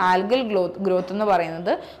ആണെന്നുണ്ടെങ്കിൽ ആൽഗൽ ഗ്രോത്ത് എന്ന്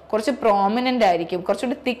പറയുന്നത് കുറച്ച് പ്രോമിനൻ്റ് ആയിരിക്കും,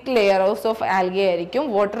 കുറച്ചുകൂടി തിക്ക് ലെയർസ് ഓഫ് ആൽഗെ ആയിരിക്കും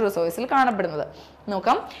വാട്ടർ റിസോഴ്സിൽ കാണപ്പെടുന്നത്.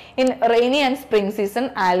 നോക്കാം, in rainy and spring season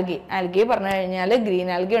algae പറഞ്ഞു കഴിഞ്ഞാൽ ഗ്രീൻ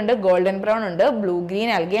ആൽഗെ ഉണ്ട്, ഗോൾഡൻ ബ്രൗൺ ഉണ്ട്, ബ്ലൂ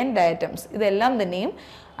ഗ്രീൻ ആൽഗെ ആൻഡ് ഡയറ്റംസ്. ഇതെല്ലാം തന്നെയും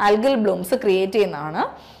ആൽഗൽ ബ്ലൂംസ് ക്രിയേറ്റ് ചെയ്യുന്നതാണ്.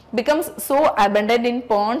 becomes so abundant in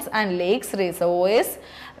ponds and lakes, reservoirs,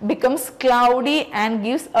 becomes cloudy and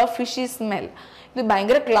gives a fishy smell. ഇത്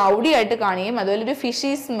ഭയങ്കര cloudy ആയിട്ട് കാണുകയും അതുപോലെ ഒരു ഫിഷി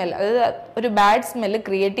സ്മെൽ, അതായത് ഒരു ബാഡ് സ്മെല്ല്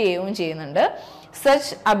ക്രിയേറ്റ് ചെയ്യുകയും ചെയ്യുന്നുണ്ട്. Such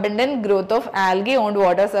abundant growth of algae on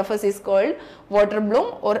water surface is called water bloom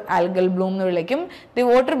or algal bloom എന്ന് വിളിക്കും. The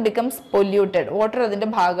water becomes polluted. Water അതിന്റെ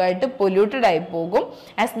ഭാഗമായിട്ട് പൊല്യൂട്ടഡ് ആയി പോകും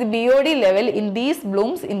as the BOD level in these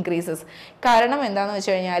blooms increases. കാരണം എന്താണെന്ന്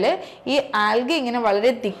വെച്ച് കഴിഞ്ഞാൽ ഈ ആൽഗെ ഇങ്ങനെ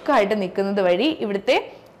വളരെ തിക്കായിട്ട് നിൽക്കുന്നത് വഴി ഇവിടുത്തെ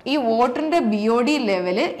ഈ വാട്ടറിന്റെ BOD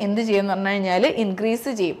ലെവല് എന്ത് ചെയ്യുമെന്ന് പറഞ്ഞു കഴിഞ്ഞാൽ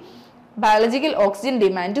ഇൻക്രീസ് ചെയ്യും. ബയോളജിക്കൽ ഓക്സിജൻ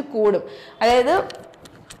ഡിമാൻഡ് കൂടും. അതായത്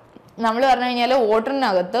നമ്മൾ പറഞ്ഞു കഴിഞ്ഞാൽ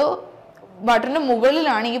വാട്ടറിന്റെ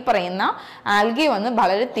മുകളിലാണ് ഈ പറയുന്ന ആൽഗെ വന്ന്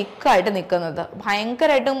വളരെ തിക്കായിട്ട് നിൽക്കുന്നത്,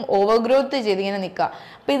 ഭയങ്കരമായിട്ടും ഓവർഗ്രോത്ത് ചെയ്തിങ്ങനെ നിൽക്കുക.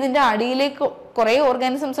 അപ്പം ഇതിൻ്റെ അടിയിലേക്ക് കുറേ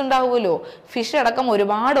ഓർഗാനിസംസ് ഉണ്ടാവുമല്ലോ, ഫിഷ് അടക്കം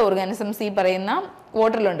ഒരുപാട് ഓർഗാനിസംസ് ഈ പറയുന്ന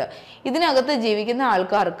വാട്ടറിലുണ്ട്. ഇതിനകത്ത് ജീവിക്കുന്ന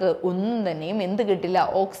ആൾക്കാർക്ക് ഒന്നും തന്നെയും എന്ത് കിട്ടില്ല,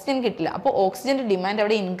 ഓക്സിജൻ കിട്ടില്ല. അപ്പോൾ ഓക്സിജൻ്റെ ഡിമാൻഡ്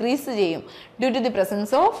അവിടെ ഇൻക്രീസ് ചെയ്യും due to the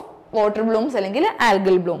presence of water Bloom's അല്ലെങ്കിൽ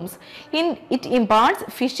algal Bloom's. It ഇമ്പാർട്ട്സ്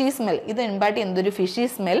fishy smell. ഇത് ഇമ്പാർട്ട് എന്തൊരു ഫിഷി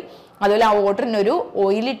സ്മെൽ, അതുപോലെ ആ വാട്ടറിനൊരു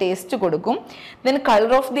ഓയിലി ടേസ്റ്റ് കൊടുക്കും. Then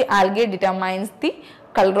colour of the algae determines the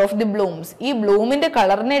colour of the Bloom's. ഈ ബ്ലൂമിന്റെ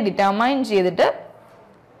കളറിനെ ഡിറ്റർമൈൻ ചെയ്തിട്ട്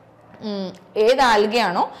ഏത്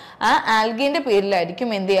ആൽഗയാണോ ആ ആൽഗേന്റെ പേരിലായിരിക്കും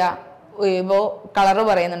എന്ത് ചെയ്യുക ഇപ്പോൾ കളറ്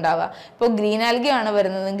പറയുന്നുണ്ടാവുക. ഇപ്പോൾ ഗ്രീൻ ആൽഗ ആണ്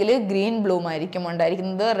വരുന്നതെങ്കിൽ ഗ്രീൻ ബ്ലൂം ആയിരിക്കും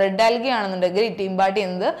ഉണ്ടായിരിക്കുന്നത്. റെഡ് ആൽഗ ആണെന്നുണ്ടെങ്കിൽ ഇറ്റ് ഇമ്പാർട്ട്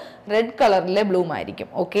ചെയ്യുന്നത് റെഡ് കളറിലെ ബ്ലൂം ആയിരിക്കും.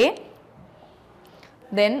 ഓക്കെ,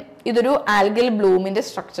 ദെൻ ഇതൊരു ആൽഗൽ ബ്ലൂമിന്റെ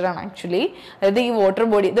സ്ട്രക്ചറാണ് ആക്ച്വലി. അതായത് ഈ വാട്ടർ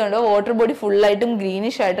ബോഡി ഇതുണ്ട്, വാട്ടർ ബോഡി ഫുള്ളായിട്ടും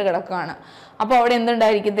ഗ്രീനിഷ് ആയിട്ട് കിടക്കുകയാണ്. അപ്പോൾ അവിടെ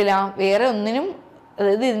എന്തുണ്ടായിരിക്കത്തില്ല, വേറെ ഒന്നിനും,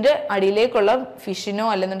 അതായത് ഇതിന്റെ അടിയിലേക്കുള്ള ഫിഷിനോ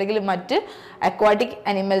അല്ലെന്നുണ്ടെങ്കിൽ മറ്റ് അക്വാട്ടിക്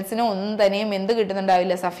അനിമൽസിനോ ഒന്നും തന്നെയും എന്ത്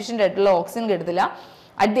കിട്ടുന്നുണ്ടാവില്ല, സഫീഷ്യൻ്റ് ആയിട്ടുള്ള ഓക്സിജൻ കിട്ടത്തില്ല.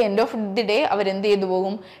 At the end of the day അവരെന്ത് ചെയ്തു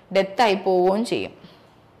പോകും, ഡെത്ത് ആയി പോവുകയും ചെയ്യും.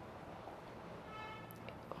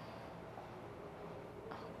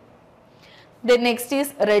 Then next is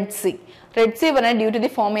Red Sea. Red Sea is due to the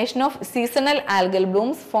formation of seasonal algal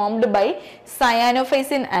blooms formed by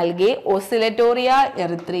cyanophysin algae, Oscillatoria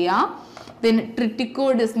erythrea, then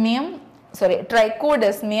Trichodesmium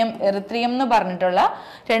erythraeum എന്ന് പറഞ്ഞിട്ടുള്ള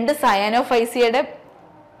രണ്ട് സയാനോഫൈസിയുടെ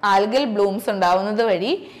algal Bloom's ഉണ്ടാവുന്നത്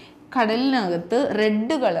വഴി കടലിനകത്ത്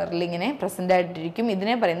റെഡ് കളറിൽ ഇങ്ങനെ പ്രസന്റ് ആയിട്ടിരിക്കും.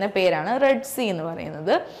 ഇതിനെ പറയുന്ന പേരാണ് റെഡ് സീ എന്ന്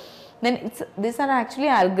പറയുന്നത്. Then these are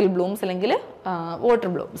actually algal blooms അല്ലെങ്കിൽ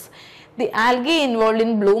water blooms. The algae involved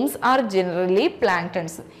in blooms are generally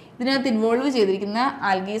planktons. ഇതിനകത്ത് ഇൻവോൾവ് ചെയ്തിരിക്കുന്ന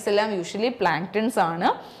ആൽഗീസ് എല്ലാം യൂഷ്വലി പ്ലാങ്ക്ടൺസ് ആണ്.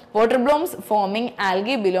 Water Bloom's foaming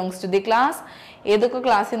algae belongs to the class, ഏതൊക്കെ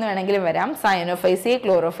ക്ലാസ്സിൽ നിന്ന് വേണമെങ്കിലും വരാം, സയനോഫൈസിയെ,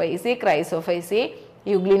 ക്ലോറോഫൈസിയെ, ക്രൈസോഫൈസിയെ,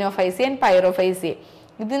 യുഗ്ലിനോഫൈസിയെ ആൻഡ് പൈറോഫൈസിയെ.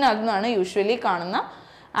 ഇതിനകത്തു നിന്നാണ് യൂഷ്വലി കാണുന്ന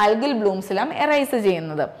ആൽഗൽ ബ്ലൂംസ് എല്ലാം എറൈസ്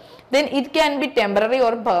ചെയ്യുന്നത്. Then it can be temporary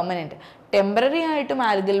or permanent. Temporary ആയിട്ടും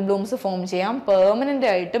ആൽഗൽ ബ്ലൂംസ് ഫോം ചെയ്യാം, പെർമനന്റ്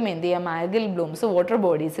ആയിട്ടും എന്ത് ചെയ്യാം, ആൽഗൽ ബ്ലൂംസ് വാട്ടർ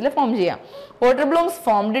ബോഡീസിൽ ഫോം ചെയ്യാം. Water Bloom's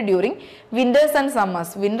formed during winter's and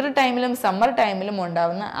summers. Winter ടൈമിലും സമ്മർ ടൈമിലും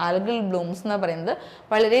ഉണ്ടാകുന്ന ആൽഗൽ ബ്ലൂംസ് എന്ന് പറയുന്നത്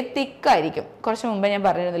വളരെ തിക്കായിരിക്കും. കുറച്ച് മുമ്പ് ഞാൻ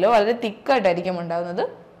പറഞ്ഞിരുന്നല്ലോ, വളരെ തിക്കായിട്ടായിരിക്കും ഉണ്ടാകുന്നത്.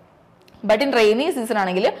 ബട്ട് ഇൻ റെയിനി സീസൺ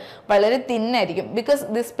ആണെങ്കിൽ വളരെ തിന്നായിരിക്കും. Because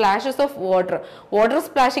the സ്പ്ലാഷസ് of water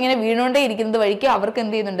splash ഇങ്ങനെ വീണുകൊണ്ടേ ഇരിക്കുന്നത് വഴിക്ക് അവർക്ക്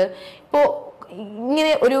എന്ത് ചെയ്യുന്നുണ്ട്, ഇപ്പോൾ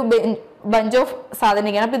ഇങ്ങനെ ഒരു ബഞ്ച് ഓഫ്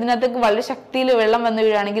സാധനമൊക്കെയാണ്. അപ്പോൾ ഇതിനകത്തേക്ക് വളരെ ശക്തിയിൽ വെള്ളം വന്ന്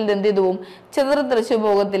വീഴുകയാണെങ്കിൽ ഇത് എന്ത് ചെയ്തു പോകും, ചെതറിത്തെറിച്ച്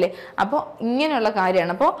പോകത്തില്ലേ. അപ്പോൾ ഇങ്ങനെയുള്ള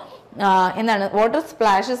കാര്യമാണ്. അപ്പോൾ എന്താണ്, വാട്ടർ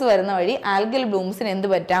സ്പ്ലാഷസ് വരുന്ന വഴി ആൽഗൽ ബ്ലൂംസിന് എന്ത്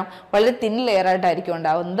പറ്റാം, വളരെ തിൻ ലെയർ ആയിട്ടായിരിക്കും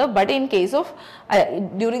ഉണ്ടാകുന്നത്. But in case of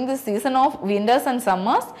during the season of winter's and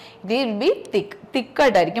summers it will be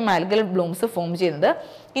തിക്കായിട്ടായിരിക്കും algal Bloom's form ചെയ്യുന്നത്.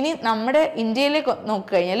 ഇനി നമ്മുടെ ഇന്ത്യയിലേക്ക്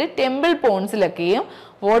നോക്കിക്കഴിഞ്ഞാൽ ടെമ്പിൾ പോൺസിലൊക്കെയും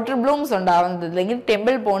വാട്ടർ ബ്ലൂംസ് ഉണ്ടാകുന്നത്, അല്ലെങ്കിൽ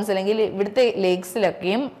ടെമ്പിൾ പോൺസ് അല്ലെങ്കിൽ ഇവിടുത്തെ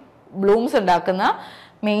ലേക്സിലൊക്കെയും ബ്ലൂംസ് ഉണ്ടാക്കുന്ന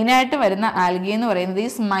മെയിനായിട്ട് വരുന്ന ആൽഗെ എന്ന് പറയുന്നത്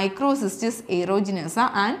ഈസ് മൈക്രോസിസ്റ്റിസ് എറോജിനസ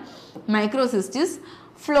ആൻഡ് മൈക്രോസിസ്റ്റിസ്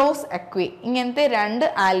ഫ്ലോസ് അക്വേ. ഇങ്ങനത്തെ രണ്ട്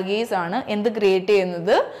ആൽഗേസ് ആണ് എന്ത് ക്രിയേറ്റ്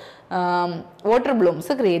ചെയ്യുന്നത്, വാട്ടർ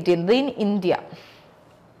ബ്ലൂംസ് ക്രിയേറ്റ് ചെയ്യുന്നത് ഇൻ ഇന്ത്യ.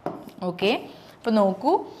 ഓക്കെ, അപ്പോൾ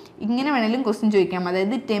നോക്കൂ, ഇങ്ങനെ വേണമെങ്കിലും ക്വസ്റ്റ്യൻ ചോദിക്കാം.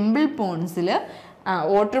 അതായത് ടെമ്പിൾ പോൺസിൽ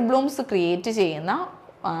വാട്ടർ ബ്ലൂംസ് ക്രിയേറ്റ് ചെയ്യുന്ന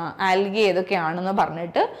ആൽഗെ ഏതൊക്കെയാണെന്ന്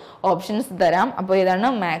പറഞ്ഞിട്ട് ഓപ്ഷൻസ് തരാം. അപ്പോൾ ഇതാണ്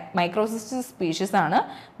മൈക്രോസിസ്റ്റിസ് സ്പീഷീസ് ആണ്,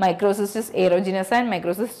 മൈക്രോസിസ്റ്റിസ് എറോജിനസ് and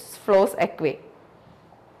മൈക്രോസിസ്റ്റിസ് flows aqua.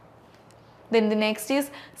 Then the next is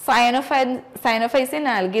cyanophysin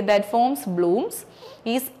algae that forms blooms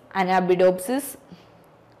is Anabidopsis,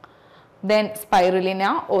 then Spirulina,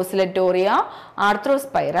 Oscillatoria,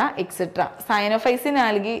 Arthrospira, etc. Cyanophysin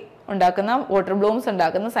algae ഉണ്ടാക്കുന്ന വാട്ടർ ബ്ലൂംസ്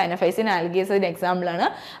ഉണ്ടാക്കുന്ന സൈനോഫൈസിൻ ആൽഗീസ് ഒരു എക്സാമ്പിൾ ആണ്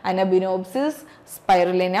അനബിനോപ്സിസ്,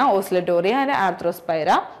 സ്പൈറുലിന, ഓസ്ലറ്റോറിയ ആൻഡ് ആർത്രോസ്പൈറ.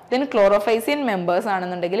 ദെൻ ക്ലോറോഫൈസിൻ മെമ്പേഴ്സ്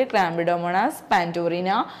ആണെന്നുണ്ടെങ്കിൽ ക്ലാംബിഡോമോണാസ്,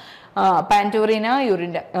 പാൻറ്റൂറിന,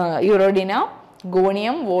 യൂറോഡിന,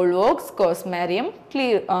 ഗോണിയം, Volvox, കോസ്മാരിയം,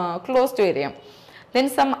 ക്ലോസ്റ്റോറിയം. Then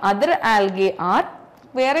some other algae R,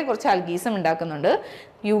 വേറെ കുറച്ച് ആൽഗീസും ഉണ്ടാക്കുന്നുണ്ട്.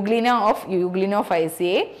 യുഗ്ലിന of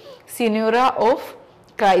യുഗ്ലിനോഫൈസിയെ, സിനൂറ of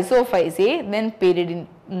ക്രൈസോഫൈസിയെ, then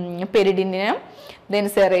പെരിഡിനിയം, then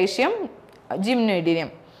സെറേഷ്യം, ജിംനോയിഡിനിയം.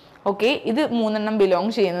 Okay, ഇത് മൂന്നെണ്ണം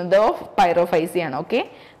ബിലോങ് ചെയ്യുന്നത് ഓഫ് പൈറോഫൈസിയാണ്. ഓക്കെ,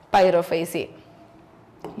 പൈറോഫൈസി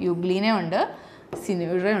യുഗ്ലീന ഉണ്ട്,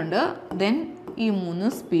 സിനൂറ ഉണ്ട്, ദെൻ ഈ മൂന്ന്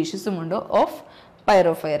സ്പീഷീസും ഉണ്ട് of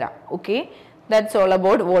പൈറോഫൈറ. Okay, that's all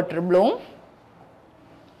about water Bloom.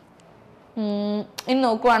 ഇനി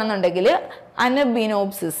നോക്കുകയാണെന്നുണ്ടെങ്കിൽ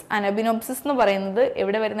അനബിനോപ്സിസ് എന്ന് പറയുന്നത്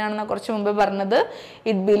എവിടെ വരുന്നതാണെന്ന് കുറച്ച് മുമ്പ് പറഞ്ഞത്,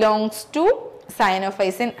 ഇറ്റ് ബിലോങ്സ് ടു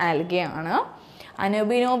സൈനോഫൈസിൻ ആൽഗെ ആണ്.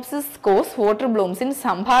 അനബിനോപ്സിസ് cos water Bloom's in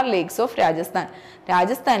സംഭാർ lakes of Rajasthan.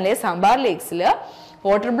 രാജസ്ഥാനിലെ സംഭാർ ലേക്സിൽ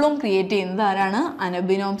വാട്ടർ ബ്ലൂം ക്രിയേറ്റ് ചെയ്യുന്നത് ആരാണ്,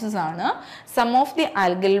 അനബിനോപ്സിസ് ആണ്. Some of the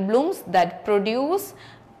algal Bloom's that produce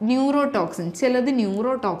ന്യൂറോടോക്സിൻസ്, ചിലത്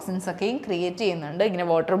ന്യൂറോടോക്സിൻസ് ഒക്കെയും ക്രിയേറ്റ് ചെയ്യുന്നുണ്ട് ഇങ്ങനെ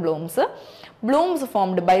water Bloom's. Bloom's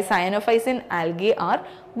formed by സയനോഫൈസിൻ algae are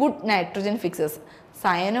good nitrogen fixers.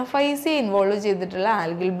 സയനോഫൈസി involve ചെയ്തിട്ടുള്ള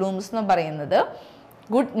ആൽഗൽ ബ്ലൂംസ് എന്ന് പറയുന്നത്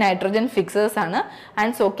ഗുഡ് നൈട്രജൻ ഫിക്സേഴ്സ് ആണ്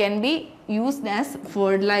and so can be used as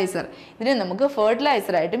fertiliser. ഇതിനെ നമുക്ക്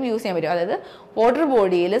ഫെർട്ടിലൈസർ ആയിട്ടും യൂസ് ചെയ്യാൻ പറ്റും. അതായത് വാട്ടർ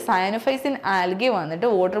ബോഡിയിൽ സയനോഫൈസിൻ ആൽഗെ വന്നിട്ട്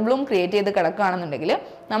വാട്ടർ ബ്ലൂം ക്രിയേറ്റ് ചെയ്ത് കിടക്കുകയാണെന്നുണ്ടെങ്കിൽ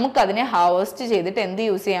നമുക്കതിനെ ഹാർവസ്റ്റ് ചെയ്തിട്ട് എന്ത്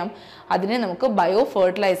യൂസ് ചെയ്യാം? അതിനെ നമുക്ക് ബയോ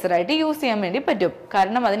ഫെർട്ടിലൈസർ ആയിട്ട് യൂസ് ചെയ്യാൻ വേണ്ടി പറ്റും.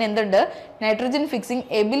 കാരണം അതിന് എന്തുണ്ട്? നൈട്രജൻ ഫിക്സിംഗ്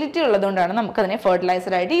എബിലിറ്റി ഉള്ളതുകൊണ്ടാണ് നമുക്കതിനെ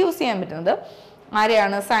ഫെർട്ടിലൈസർ ആയിട്ട് യൂസ് ചെയ്യാൻ പറ്റുന്നത്.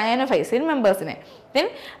 ആരെയാണ്? സയനോഫൈസിൻ മെമ്പേഴ്സിനെ. Then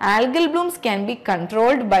algal blooms can be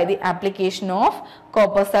controlled by the application of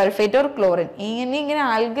copper sulfate or chlorine. ഇങ്ങനെ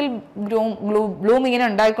ആൽഗൽ ബ്ലൂം ഇങ്ങനെ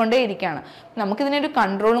ഉണ്ടായിക്കൊണ്ടേ ഇരിക്കുകയാണ്. നമുക്കിതിനൊരു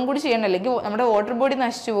കൺട്രോളും കൂടി ചെയ്യണം, അല്ലെങ്കിൽ നമ്മുടെ വാട്ടർ ബോഡി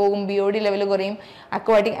നശിച്ചു പോകും, BOD ലെവൽ കുറയും,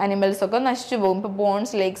 അക്വാറ്റിക് അനിമൽസ് ഒക്കെ നശിച്ചു പോകും. ഇപ്പോൾ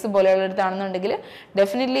പോൺസ്, ലേക്സ് പോലെയുള്ളിടത്താണെന്നുണ്ടെങ്കിൽ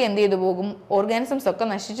ഡെഫിനറ്റ്ലി എന്ത് ചെയ്തു പോകും? ഓർഗാനിസംസ് ഒക്കെ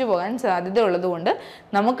നശിച്ചു പോകാൻ സാധ്യത ഉള്ളതുകൊണ്ട്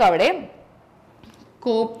നമുക്കവിടെ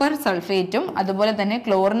കോപ്പർ സൾഫേറ്റും അതുപോലെ തന്നെ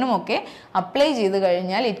ക്ലോറിനും ഒക്കെ അപ്ലൈ ചെയ്ത്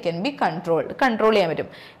കഴിഞ്ഞാൽ ഇറ്റ് ക്യാൻ ബി കൺട്രോൾ ചെയ്യാൻ പറ്റും.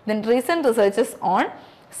 Then recent researches on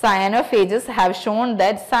cyanophages have shown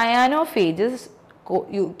that cyanophages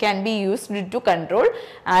can be used to control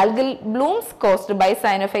algal blooms caused by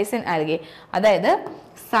cyanophysin algae. അതായത്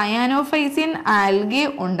സയാനോഫൈസിൻ ആൽഗെ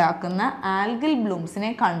ഉണ്ടാക്കുന്ന ആൽഗൽ ബ്ലൂംസിനെ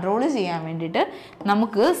കൺട്രോൾ ചെയ്യാൻ വേണ്ടിയിട്ട്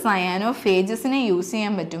നമുക്ക് സയാനോഫേജസിനെ യൂസ്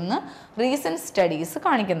ചെയ്യാൻ പറ്റുമെന്ന് റീസെൻറ്റ് സ്റ്റഡീസ്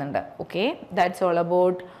കാണിക്കുന്നുണ്ട്. Okay, that's all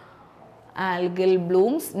about algal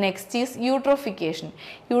Bloom's. Next is eutrophication.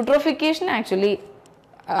 Eutrophication actually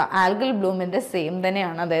algal ബ്ലൂമിൻ്റെ same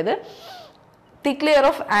തന്നെയാണ്. അതായത് തിക്ക് layer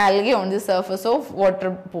of algae on the surface of water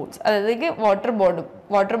pools. അതായത്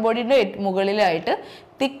വാട്ടർ ബോഡിയുടെ മുകളിലായിട്ട്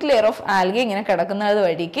തിക്ക് ലെയർ ഓഫ് ആൽഗെ ഇങ്ങനെ കിടക്കുന്നത്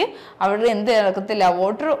വഴിക്ക് അവിടെ എന്ത് നടക്കത്തില്ല?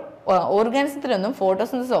 വാട്ടർ ഓർഗാനിസത്തിലൊന്നും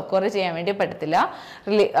ഫോട്ടോസിന്തസിസ് ഒക്കർ ചെയ്യാൻ വേണ്ടി പറ്റത്തില്ല.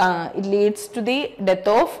 It leads to the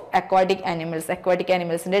death of aquatic animals. Aquatic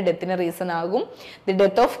ആനിമൽസിന്റെ ഡെത്തിന് reason ആകും. The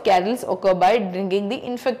death of cattles occur by drinking the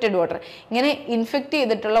infected water. ഇങ്ങനെ ഇൻഫെക്റ്റ്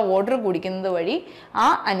ചെയ്തിട്ടുള്ള വാട്ടർ കുടിക്കുന്നത് വഴി ആ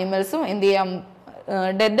അനിമൽസും എന്ത് ചെയ്യാം?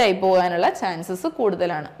 ഡെഡ് ആയി പോകാനുള്ള ചാൻസസ്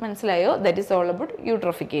കൂടുതലാണ്. മനസ്സിലായോ? That is all about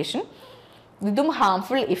eutrophication. ഇതും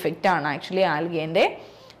ഹാംഫുൾ ഇഫക്റ്റ് ആണ് ആക്ച്വലി ആൽഗേൻ്റെ.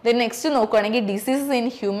 ദെൻ നെക്സ്റ്റ് നോക്കുകയാണെങ്കിൽ ഡിസീസസ് ഇൻ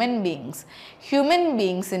ഹ്യൂമൻ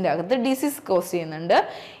ബീങ്സിൻ്റെ അകത്ത് ഡിസീസ് കോസ് ചെയ്യുന്നുണ്ട്.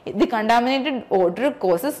 The contaminated water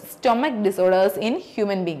causes stomach disorders in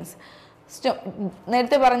human beings.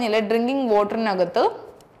 നേരത്തെ പറഞ്ഞില്ലേ, ഡ്രിങ്കിങ് വാട്ടറിനകത്ത്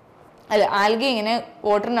ആൽഗെ ഇങ്ങനെ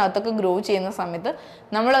വാട്ടറിനകത്തൊക്കെ ഗ്രോ ചെയ്യുന്ന സമയത്ത്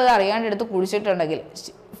നമ്മളത് അറിയാണ്ട് എടുത്ത് കുടിച്ചിട്ടുണ്ടെങ്കിൽ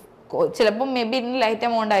ചിലപ്പോൾ മേ ബി ലൈറ്റ്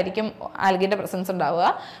എമൗണ്ട് ആയിരിക്കും ആൽഗയുടെ പ്രസൻസ് ഉണ്ടാവുക.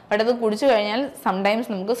 ബട്ട് അത് കുടിച്ചു കഴിഞ്ഞാൽ സംടൈംസ്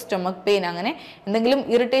നമുക്ക് സ്റ്റൊമക് പെയിൻ അങ്ങനെ എന്തെങ്കിലും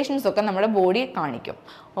ഇറിറ്റേഷൻസ് ഒക്കെ നമ്മുടെ ബോഡി കാണിക്കും.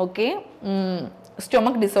 ഓക്കെ,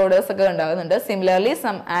 സ്റ്റൊമക് ഡിസോർഡേഴ്സ് ഒക്കെ ഉണ്ടാകുന്നുണ്ട്. Similarly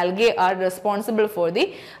some algae are responsible for the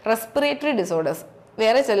respiratory disorders.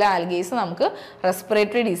 വേറെ ചില ആൽഗേസ് നമുക്ക്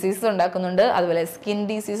റെസ്പിറേറ്ററി ഡിസീസസ് ഉണ്ടാക്കുന്നുണ്ട്. അതുപോലെ സ്കിൻ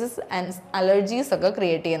ഡിസീസസ് ആൻഡ് അലർജീസ് ഒക്കെ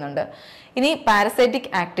ക്രിയേറ്റ് ചെയ്യുന്നുണ്ട്. ഇനി പാരസൈറ്റിക്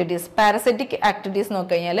ആക്ടിവിറ്റീസ്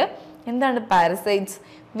നോക്കിക്കഴിഞ്ഞാൽ എന്താണ് പാരസൈറ്റ്സ്?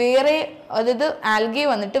 വേറെ, അതായത് ആൽഗെ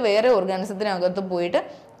വന്നിട്ട് വേറെ ഓർഗാനിസത്തിനകത്ത് പോയിട്ട്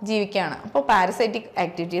ജീവിക്കുകയാണ്. അപ്പോൾ പാരസൈറ്റിക്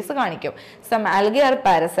ആക്ടിവിറ്റീസ് കാണിക്കും. Some algae R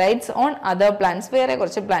parasites on other plants. വേറെ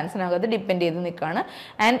കുറച്ച് പ്ലാന്റ്സിനകത്ത് ഡിപ്പെൻഡ് ചെയ്ത് നിൽക്കുകയാണ്.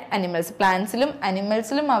 ആൻഡ് അനിമൽസ്, പ്ലാന്റ്സിലും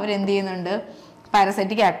അനിമൽസിലും അവരെന്ത് ചെയ്യുന്നുണ്ട്?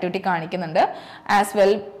 പാരസൈറ്റിക് ആക്ടിവിറ്റി കാണിക്കുന്നുണ്ട്. As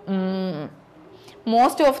well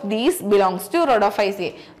most of these belongs to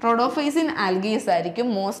റോഡോഫൈസിയെ. റോഡോഫൈസിൻ ആൽഗീസ് ആയിരിക്കും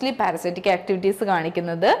മോസ്റ്റ്ലി പാരസൈറ്റിക് ആക്ടിവിറ്റീസ്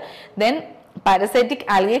കാണിക്കുന്നത്. Then parasitic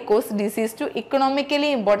algae cos disease to economically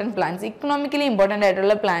important plants. Economically important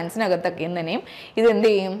ആയിട്ടുള്ള പ്ലാന്റ്സിനകത്തൊക്കെ തന്നെയും ഇത് എന്ത്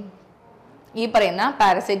ചെയ്യും? ഈ പറയുന്ന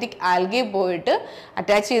പാരസൈറ്റിക് ആൽഗെ പോയിട്ട്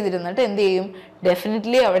അറ്റാച്ച് ചെയ്തിരുന്നിട്ട് എന്ത് ചെയ്യും?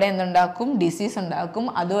 ഡെഫിനറ്റ്ലി അവിടെ എന്തുണ്ടാക്കും? ഡിസീസ് ഉണ്ടാക്കും.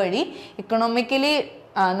 അതുവഴി ഇക്കണോമിക്കലി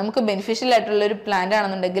നമുക്ക് ബെനിഫിഷ്യൽ ആയിട്ടുള്ള ഒരു പ്ലാന്റ്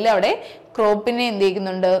ആണെന്നുണ്ടെങ്കിൽ അവിടെ ക്രോപ്പിനെ എന്ത്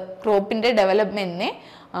ചെയ്യുന്നുണ്ട്? ക്രോപ്പിൻ്റെ ഡെവലപ്മെൻറ്റിനെ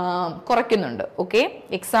കുറയ്ക്കുന്നുണ്ട്. ഓക്കെ,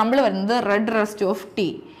 എക്സാമ്പിൾ വരുന്നത് red rest of tea.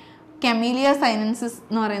 കെമീലിയ sinensis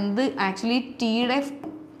എന്ന് പറയുന്നത് ആക്ച്വലി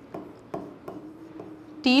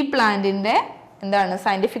ടീ പ്ലാന്റിൻ്റെ എന്താണ്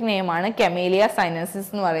സയൻറ്റിഫിക് നെയിമാണ് കെമീലിയ സൈനൻസിസ്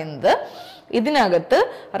എന്ന് പറയുന്നത്. ഇതിനകത്ത്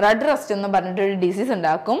റെഡ് റസ്റ്റ് എന്ന് പറഞ്ഞിട്ടൊരു ഡിസീസ്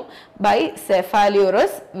ഉണ്ടാക്കും ബൈ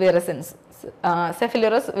സെഫാലിയോറസ്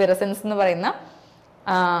വിറസൻസ് എന്ന് പറയുന്ന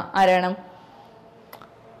ആരാണ്?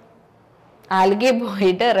 ആൽഗെ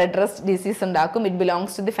പോയിട്ട് റെഡ് റസ്റ്റ് ഡിസീസ് ഉണ്ടാക്കും. It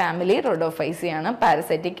belongs to the family റോഡോഫൈസിയാണ്,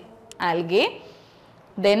 parasitic algae.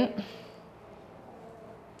 Then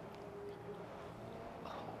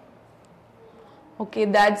okay,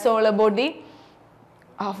 that's all about the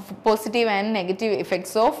positive and negative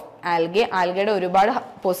effects of algae. ആൽഗയുടെ ഒരുപാട്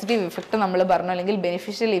പോസിറ്റീവ് ഇഫക്റ്റ് നമ്മൾ പറഞ്ഞു, അല്ലെങ്കിൽ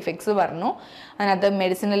ബെനിഫിഷ്യൽ ഇഫക്ട്സ് പറഞ്ഞു. അതിനകത്ത്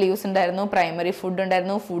മെഡിസിനൽ യൂസ് ഉണ്ടായിരുന്നു, പ്രൈമറി ഫുഡ്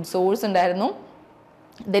ഉണ്ടായിരുന്നു, ഫുഡ് സോഴ്സ് ഉണ്ടായിരുന്നു,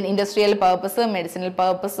 then industrial purpose, medicinal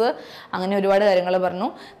purpose, അങ്ങനെ ഒരുപാട് കാര്യങ്ങൾ പറഞ്ഞു.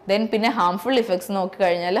 ദെൻ പിന്നെ ഹാംഫുൾ ഇഫക്ട്സ്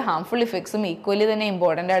നോക്കിക്കഴിഞ്ഞാൽ ഹാംഫുൾ ഇഫക്ട്സും ഈക്വലി തന്നെ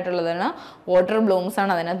ഇമ്പോർട്ടൻ്റ് ആയിട്ടുള്ളതാണ്. വാട്ടർ ബ്ലൂംസ്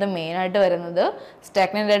ആണ് അതിനകത്ത് മെയിനായിട്ട് വരുന്നത്.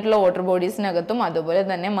 സ്റ്റാഗ്നൻ്റ് ആയിട്ടുള്ള വാട്ടർ ബോഡീസിനകത്തും അതുപോലെ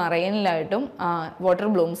തന്നെ മറൈനിലായിട്ടും വാട്ടർ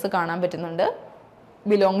ബ്ലൂംസ് കാണാൻ പറ്റുന്നുണ്ട്.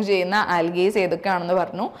 ബിലോങ് ചെയ്യുന്ന ആൽഗേസ് ഏതൊക്കെയാണെന്ന്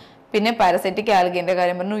പറഞ്ഞു. പിന്നെ പാരസൈറ്റിക് ആൽഗേൻ്റെ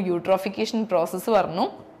കാര്യം പറഞ്ഞു, യൂട്രോഫിക്കേഷൻ പ്രോസസ്സ് പറഞ്ഞു.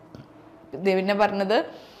 പിന്നെ പറഞ്ഞത്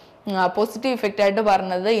പോസിറ്റീവ് ഇഫക്റ്റ് ആയിട്ട്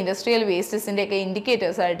പറഞ്ഞത് ഇൻഡസ്ട്രിയൽ വേസ്റ്റസിൻ്റെ ഒക്കെ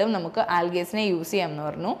ഇൻഡിക്കേറ്റേഴ്സ് ആയിട്ടും നമുക്ക് ആൽഗേസിനെ യൂസ് ചെയ്യാമെന്ന്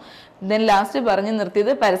പറഞ്ഞു. ദെൻ ലാസ്റ്റ് പറഞ്ഞ്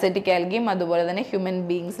നിർത്തിയത് പാരസൈറ്റിക് ആൽഗയും അതുപോലെ തന്നെ ഹ്യൂമൻ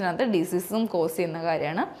ബീങ്സിനകത്ത് ഡിസീസും കോസ് ചെയ്യുന്ന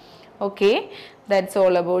കാര്യമാണ്. Okay, that's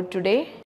all about today.